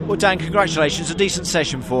Well, Dan, congratulations. A decent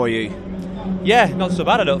session for you. Yeah, not so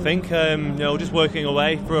bad, I don't think. Just working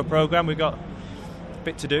away through a programme. We've got a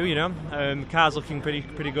bit to do, The car's looking pretty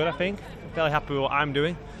good, I think. Fairly happy with what I'm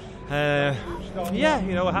doing. We're happy.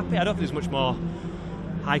 I don't think there's much more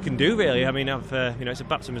I can do, really. I mean, it's a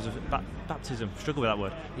baptism. Struggle with that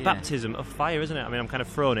word. Yeah. Baptism of fire, isn't it? I mean, I'm kind of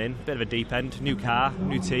thrown in, bit of a deep end. New car,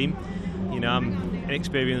 new team. I'm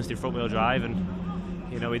inexperienced in front wheel drive, and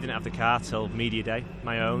we didn't have the car till media day,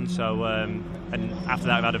 my own. So, and after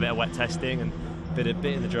that, I've had a bit of wet testing and a bit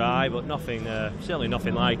in the dry, but nothing, certainly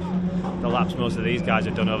nothing like the laps most of these guys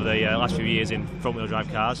have done over the last few years in front wheel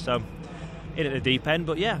drive cars. So, in at the deep end,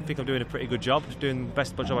 but yeah, I think I'm doing a pretty good job, doing the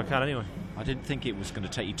best job I can anyway. I didn't think it was going to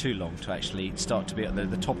take you too long to actually start to be at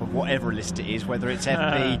the top of whatever list it is, whether it's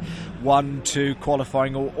FP, 1, 2,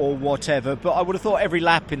 qualifying or whatever. But I would have thought every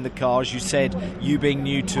lap in the car, as you said, you being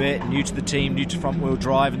new to it, new to the team, new to front wheel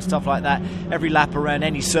drive and stuff like that, every lap around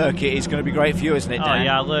any circuit is going to be great for you, isn't it, Dan? Oh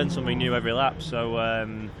yeah, I learned something new every lap. So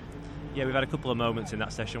we've had a couple of moments in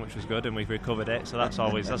that session which was good, and we've recovered it. So that's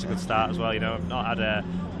a good start as well. I've not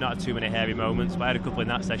had too many hairy moments, but I had a couple in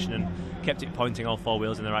that session and kept it pointing all four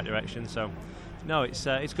wheels in the right direction. So no, it's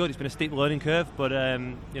good. It's been a steep learning curve, but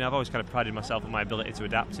I've always kind of prided myself on my ability to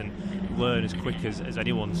adapt and learn as quick as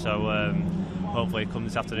anyone. So hopefully, come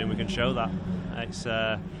this afternoon, we can show that. It's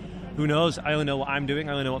who knows? I only know what I'm doing.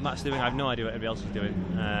 I only know what Matt's doing. I have no idea what everybody else is doing.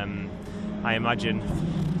 I imagine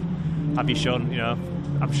I've been shown.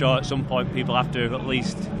 I'm sure at some point people have to at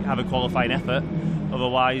least have a qualifying effort.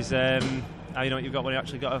 Otherwise, you've got when you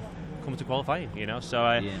actually got to come to qualifying. So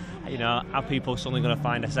are people suddenly going to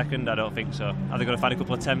find a second? I don't think so. Are they going to find a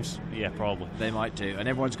couple of attempts? Yeah, probably. They might do, and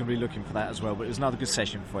everyone's going to be looking for that as well. But it was another good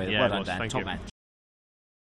session for you. Yeah, well done, Dan. Thank Top you. man.